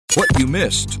What you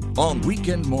missed on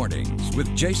Weekend Mornings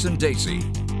with Jason Dacey.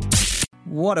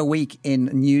 What a week in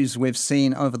news we've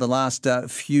seen over the last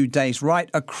few days right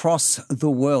across the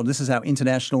world. This is our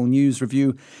international news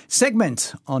review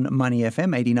segment on Money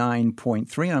FM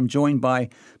 89.3. And I'm joined by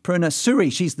Prerna Suri.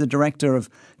 She's the director of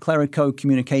Clerico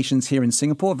Communications here in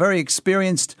Singapore. Very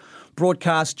experienced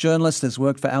broadcast journalist, has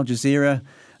worked for Al Jazeera,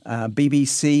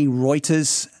 BBC,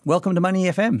 Reuters. Welcome to Money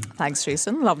FM. Thanks,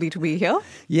 Jason. Lovely to be here.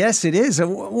 Yes, it is.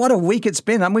 What a week it's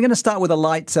been. And we're going to start with a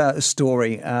light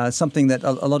story, something that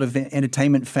a lot of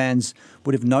entertainment fans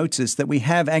would have noticed, that we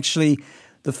have actually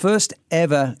the first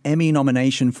ever Emmy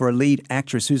nomination for a lead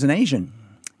actress who's an Asian.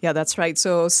 Yeah, that's right.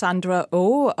 So Sandra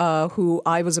Oh, who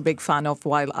I was a big fan of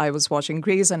while I was watching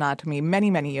Grey's Anatomy many,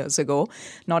 many years ago.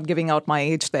 Not giving out my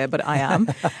age there, but I am.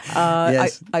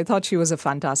 Yes. I thought she was a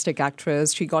fantastic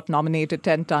actress. She got nominated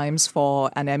 10 times for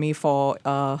an Emmy for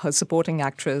her supporting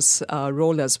actress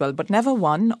role as well, but never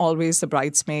won. Always the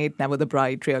bridesmaid, never the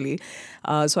bride, really.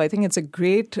 So I think it's a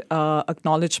great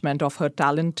acknowledgement of her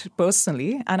talent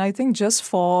personally. And I think just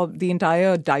for the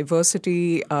entire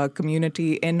diversity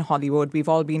community in Hollywood, we've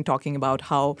all been talking about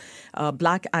how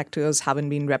black actors haven't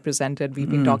been represented. We've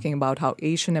been talking about how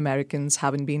Asian Americans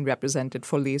haven't been represented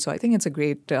fully. So I think it's a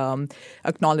great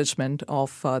acknowledgement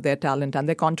of their talent and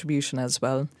their contribution as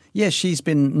well. Yes, she's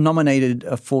been nominated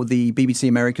for the BBC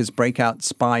America's breakout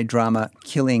spy drama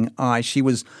Killing Eye. She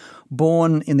was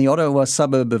born in the Ottawa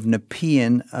suburb of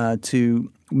Nepean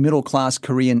to middle-class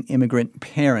Korean immigrant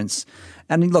parents.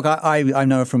 And look, I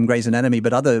know her from Grey's Anatomy,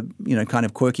 but other, kind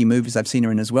of quirky movies I've seen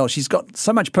her in as well. She's got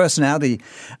so much personality.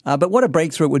 But what a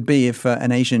breakthrough it would be if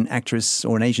an Asian actress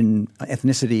or an Asian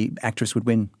ethnicity actress would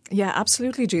win. Yeah,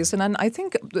 absolutely, Jason. And I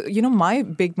think, my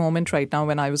big moment right now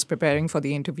when I was preparing for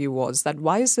the interview was that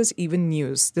why is this even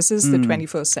news? This is the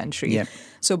 21st century. Yeah.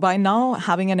 So by now,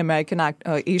 having an American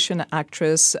Asian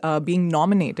actress being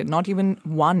nominated, not even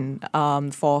won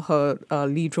for her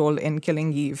lead role in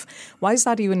Killing Eve, why is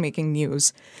that even making news?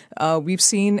 We've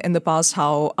seen in the past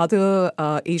how other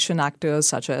Asian actors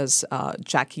such as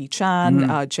Jackie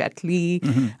Chan, Jet Li,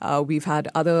 we've had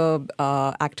other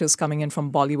actors coming in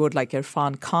from Bollywood like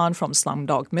Irfan Khan from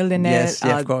Slumdog Millionaire, Yes,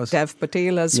 of course. Dev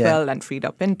Patel as well, and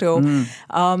Frida Pinto.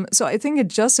 So I think it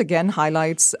just again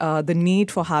highlights the need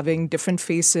for having different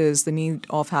faces, the need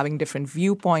of having different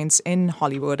viewpoints in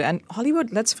Hollywood. And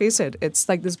Hollywood, let's face it, it's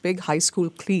like this big high school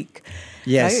clique.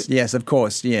 Yes, right? yes, of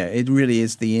course. Yeah, it really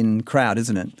is the in crowd,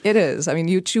 isn't it? It is. I mean,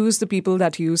 you choose the people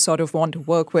that you sort of want to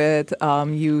work with.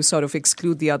 You sort of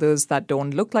exclude the others that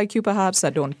don't look like you, perhaps,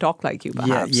 that don't talk like you,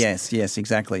 perhaps. Yes,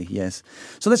 exactly, yes.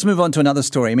 So let's move on to another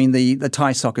story. I mean, the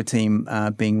Thai soccer team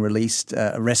being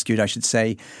rescued, I should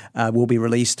say, will be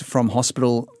released from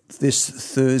hospital this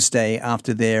Thursday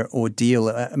after their ordeal.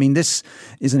 I mean, this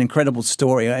is an incredible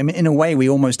story. I mean, in a way, we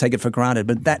almost take it for granted,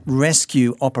 but that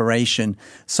rescue operation,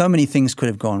 so many things could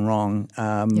have gone wrong.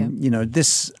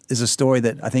 This is a story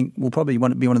that I think will probably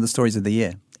be one of the stories of the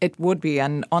year. It would be.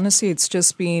 And honestly, it's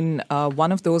just been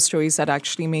one of those stories that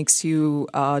actually makes you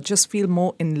just feel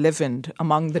more enlivened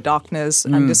among the darkness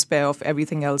and despair of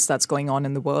everything else that's going on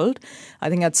in the world. I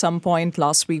think at some point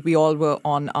last week, we all were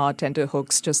on our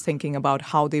tenterhooks just thinking about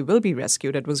how they will be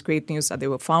rescued. It was great news that they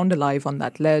were found alive on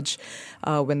that ledge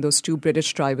when those two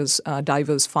British divers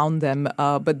found them.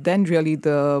 But then really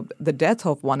the death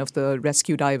of one of the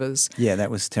rescue divers. Yeah, that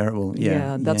was terrible.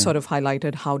 Yeah, that sort of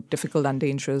highlighted how difficult and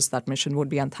dangerous that mission would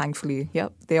be. And thankfully,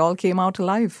 they all came out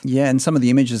alive. Yeah, and some of the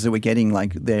images that we're getting,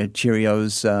 like their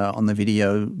Cheerios on the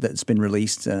video that's been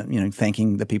released,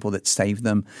 thanking the people that saved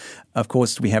them. Of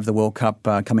course, we have the World Cup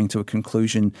coming to a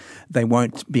conclusion. They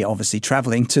won't be obviously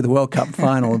travelling to the World Cup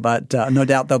final, but no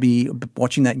doubt they'll be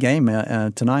watching that game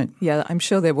tonight. Yeah, I'm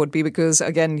sure they would be because,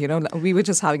 again, we were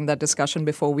just having that discussion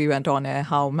before we went on air,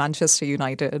 how Manchester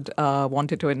United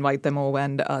wanted to invite them over,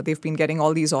 and they've been getting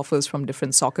all these offers from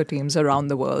different soccer teams around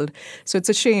the world. So it's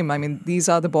a shame. I mean, these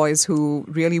are the boys who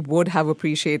really would have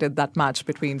appreciated that match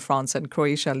between France and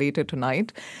Croatia later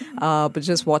tonight. But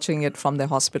just watching it from their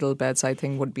hospital beds, I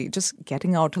think, would be just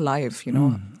getting out alive.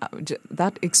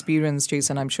 That experience,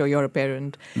 Jason, I'm sure you're a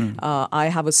parent. I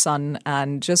have a son,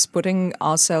 and just putting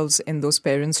ourselves in those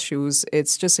parents' shoes,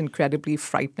 it's just incredibly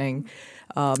frightening.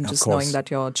 Just knowing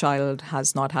that your child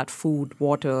has not had food,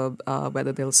 water,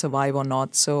 whether they'll survive or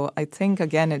not. So I think,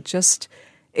 again,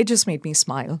 It just made me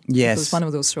smile. Yes. It was one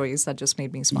of those stories that just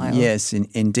made me smile. Yes,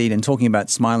 indeed. And talking about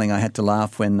smiling, I had to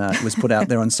laugh when it was put out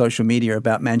there on social media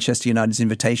about Manchester United's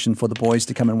invitation for the boys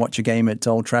to come and watch a game at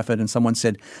Old Trafford. And someone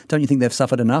said, "Don't you think they've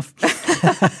suffered enough?"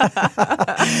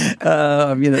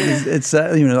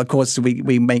 Of course,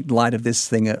 we make light of this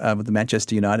thing with the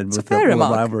Manchester United with the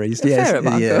rivalries.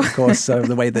 Of course. So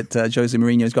the way that Jose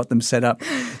Mourinho's got them set up.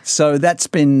 So that's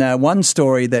been one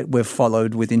story that we've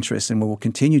followed with interest and we will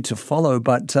continue to follow.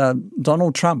 But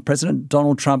President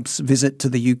Donald Trump's visit to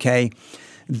the UK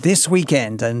this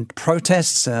weekend and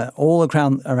protests all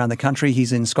around the country.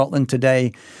 He's in Scotland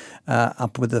today,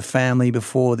 up with the family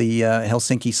before the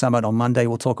Helsinki Summit on Monday.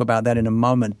 We'll talk about that in a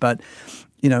moment. But,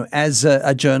 as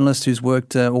a journalist who's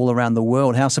worked all around the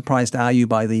world, how surprised are you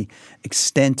by the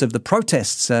extent of the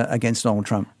protests against Donald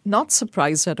Trump? Not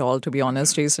surprised at all, to be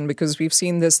honest, Jason, because we've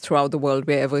seen this throughout the world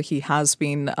wherever he has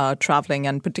been traveling,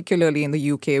 and particularly in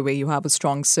the UK where you have a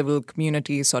strong civil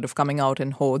community sort of coming out in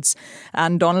hordes.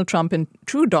 And Donald Trump, in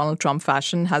true Donald Trump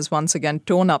fashion, has once again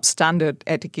torn up standard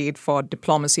etiquette for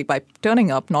diplomacy by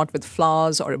turning up not with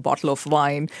flowers or a bottle of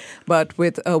wine, but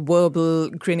with a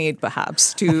verbal grenade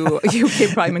perhaps to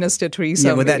UK Prime Minister Theresa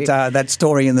May. With that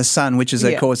story in The Sun, which is,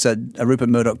 of course, a Rupert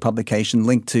Murdoch publication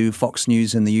linked to Fox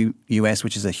News in the US,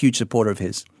 which is a huge supporter of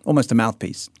his, almost a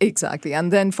mouthpiece. Exactly.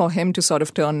 And then for him to sort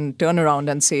of turn around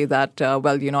and say that,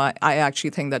 I actually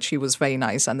think that she was very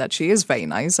nice and that she is very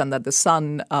nice and that The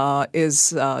Sun is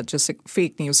just a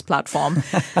fake news platform,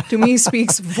 to me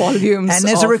speaks volumes. And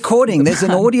there's a recording. There's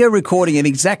an audio recording of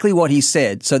exactly what he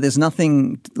said. So there's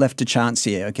nothing left to chance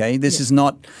here, okay? This is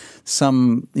not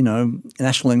some,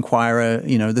 National Enquirer.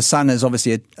 The Sun is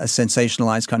obviously a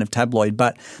sensationalized kind of tabloid,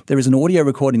 but there is an audio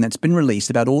recording that's been released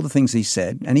about all the things he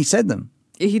said, and he said them.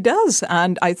 He does.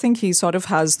 And I think he sort of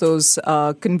has those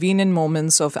convenient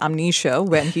moments of amnesia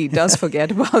when he does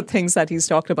forget about things that he's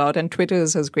talked about. And Twitter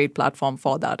is his great platform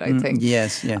for that, I think.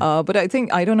 Yes, yeah. But I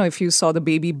don't know if you saw the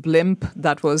baby blimp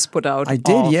that was put out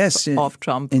of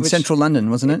Trump. In central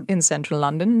London, wasn't it? In central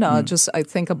London, just I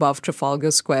think above Trafalgar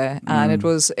Square. And it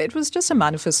was just a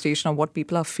manifestation of what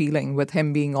people are feeling with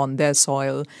him being on their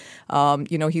soil.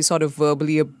 He sort of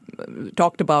verbally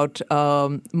talked about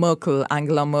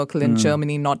Angela Merkel in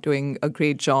Germany not doing a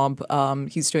great job.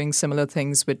 He's doing similar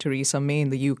things with Theresa May in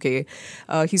the UK.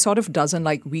 He sort of doesn't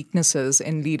like weaknesses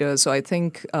in leaders. So I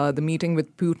think the meeting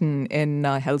with Putin in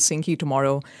Helsinki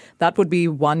tomorrow, that would be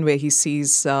one where he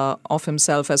sees of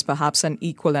himself as perhaps an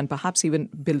equal and perhaps even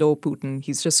below Putin.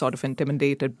 He's just sort of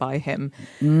intimidated by him.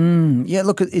 Yeah,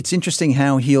 look, it's interesting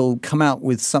how he'll come out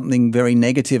with something very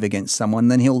negative against someone,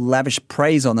 then he'll lavish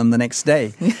praise on them the next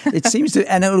day. It seems to,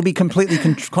 and it'll be completely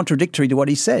contradictory to what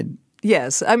he said.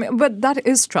 Yes, but that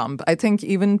is Trump. I think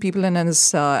even people in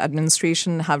his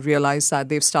administration have realized that.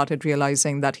 They've started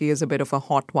realizing that he is a bit of a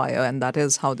hot wire, and that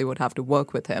is how they would have to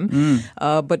work with him.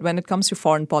 But when it comes to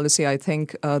foreign policy, I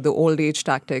think the old age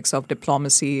tactics of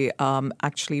diplomacy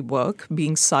actually work.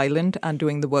 Being silent and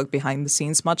doing the work behind the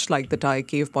scenes, much like the Thai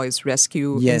cave boys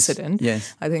rescue incident,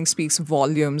 I think speaks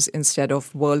volumes instead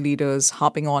of world leaders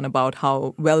harping on about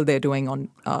how well they're doing on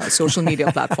social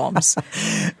media platforms.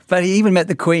 But he even met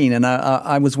the Queen, and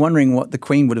I was wondering what the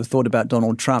Queen would have thought about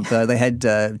Donald Trump. They had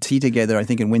tea together, I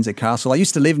think, in Windsor Castle. I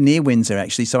used to live near Windsor,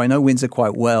 actually, so I know Windsor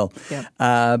quite well.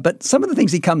 Yeah. But some of the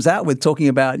things he comes out with, talking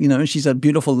about, she's a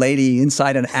beautiful lady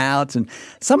inside and out, and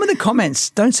some of the comments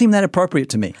don't seem that appropriate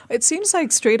to me. It seems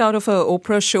like straight out of an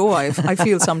Oprah show, I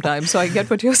feel sometimes. So I get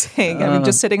what you're saying. I mean,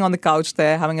 just sitting on the couch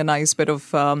there, having a nice bit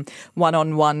of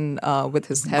one-on-one with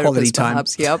his therapist,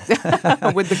 perhaps. Yep.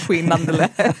 With the Queen,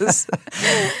 nonetheless.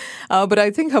 But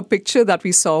I think her picture that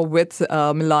we saw with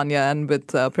Melania and with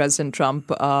President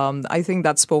Trump, I think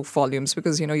that spoke volumes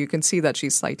because, you can see that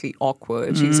she's slightly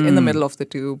awkward. She's in the middle of the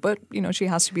two, but, she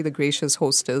has to be the gracious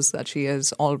hostess that she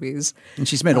is always. And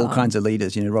she's met all kinds of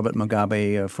leaders, Robert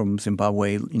Mugabe from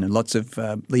Zimbabwe, lots of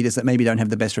leaders that maybe don't have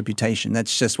the best reputation.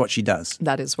 That's just what she does.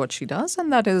 That is what she does.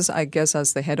 And that is, I guess,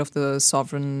 as the head of the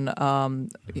sovereign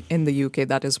in the UK,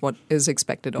 that is what is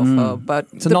expected of her. But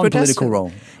it's a non-political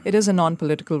role. It is a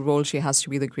non-political role. She has to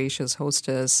be the gracious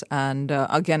hostess. And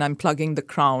again, I'm plugging The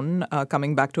Crown,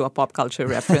 coming back to a pop culture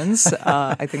reference.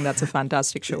 I think that's a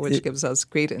fantastic show which gives us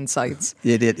great insights.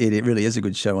 It really is a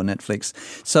good show on Netflix.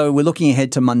 So we're looking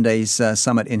ahead to Monday's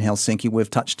summit in Helsinki. We've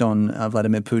touched on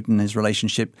Vladimir Putin, his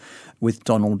relationship with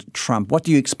Donald Trump. What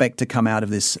do you expect to come out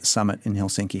of this summit in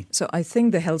Helsinki? So I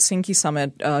think the Helsinki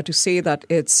Summit, to say that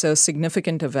it's a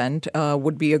significant event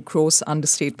would be a gross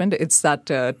understatement. It's that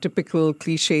typical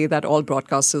cliche that all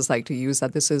broadcasters analysts like to use,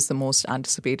 that this is the most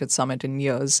anticipated summit in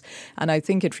years. And I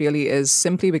think it really is,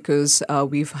 simply because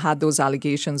we've had those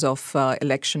allegations of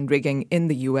election rigging in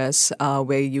the US,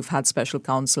 where you've had special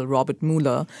counsel Robert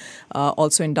Mueller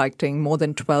also indicting more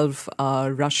than 12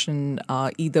 Russian,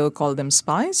 either call them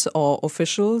spies or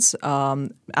officials,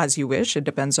 as you wish. It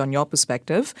depends on your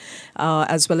perspective,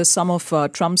 as well as some of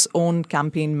Trump's own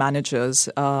campaign managers.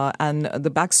 And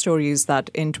the backstory is that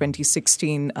in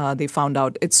 2016, they found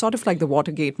out it's sort of like the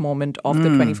Watergate moment of the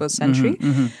 21st century,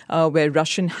 where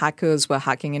Russian hackers were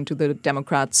hacking into the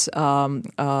Democrats'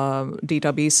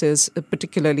 databases,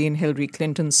 particularly in Hillary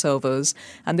Clinton's servers.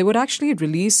 And they would actually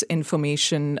release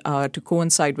information to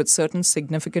coincide with certain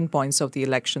significant points of the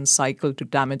election cycle to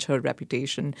damage her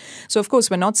reputation. So, of course,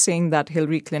 we're not saying that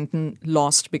Hillary Clinton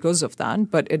lost because of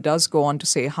that, but it does go on to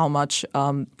say how much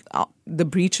the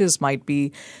breaches might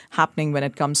be happening when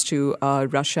it comes to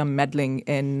Russia meddling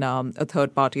in a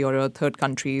third party or a third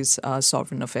country's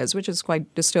sovereign affairs, which is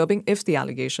quite disturbing if the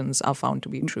allegations are found to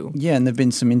be true. Yeah, and there have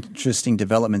been some interesting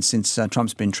developments since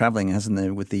Trump's been traveling, hasn't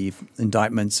there, with the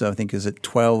indictments. I think is it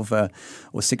 12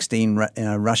 or 16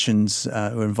 Russians who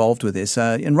are involved with this.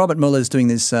 And Robert Mueller is doing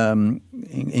this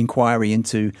inquiry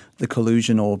into the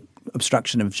collusion or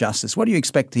obstruction of justice. What do you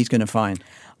expect he's going to find?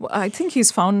 Well, I think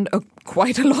he's found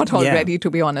quite a lot already,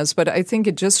 to be honest. But I think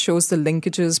it just shows the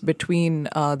linkages between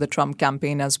the Trump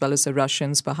campaign as well as the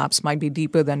Russians perhaps might be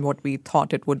deeper than what we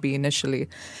thought it would be initially.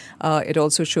 It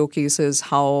also showcases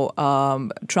how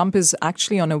Trump is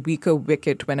actually on a weaker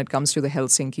wicket when it comes to the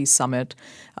Helsinki Summit.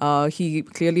 He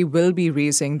clearly will be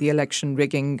raising the election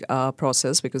rigging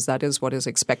process because that is what is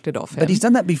expected of him. But he's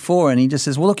done that before, and he just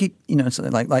says, well, look, it's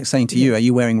like saying to you, are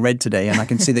you wearing red today? And I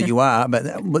can see that you are,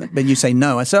 but you say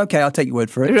no. I say, okay, I'll take your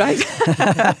word for it. Right.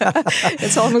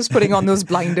 It's almost putting on those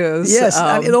blinders. Yes,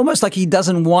 it's almost like he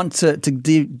doesn't want to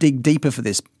dig deeper for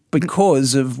this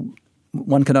because of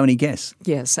one can only guess.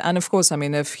 Yes. And of course, I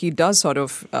mean, if he does sort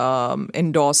of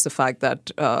endorse the fact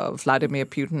that Vladimir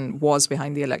Putin was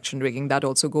behind the election rigging, that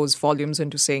also goes volumes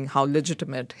into saying how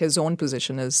legitimate his own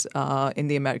position is in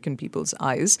the American people's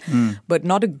eyes. But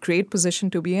not a great position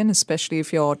to be in, especially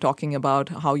if you're talking about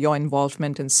how your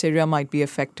involvement in Syria might be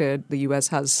affected. The U.S.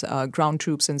 has ground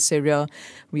troops in Syria.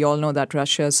 We all know that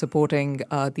Russia is supporting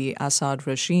the Assad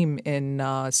regime in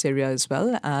Syria as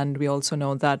well. And we also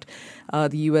know that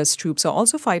the U.S. troops are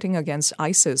also fighting against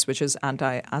ISIS, which is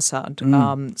anti-Assad.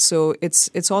 So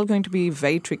it's all going to be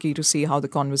very tricky to see how the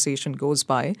conversation goes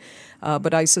by.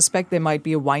 But I suspect there might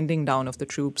be a winding down of the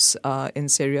troops in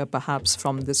Syria, perhaps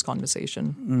from this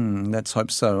conversation. Let's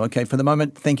hope so. Okay, for the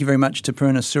moment, thank you very much to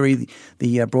Prerna Suri,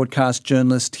 the broadcast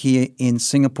journalist here in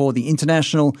Singapore, the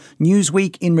International News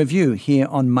Week in Review here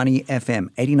on Money FM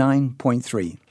 89.3.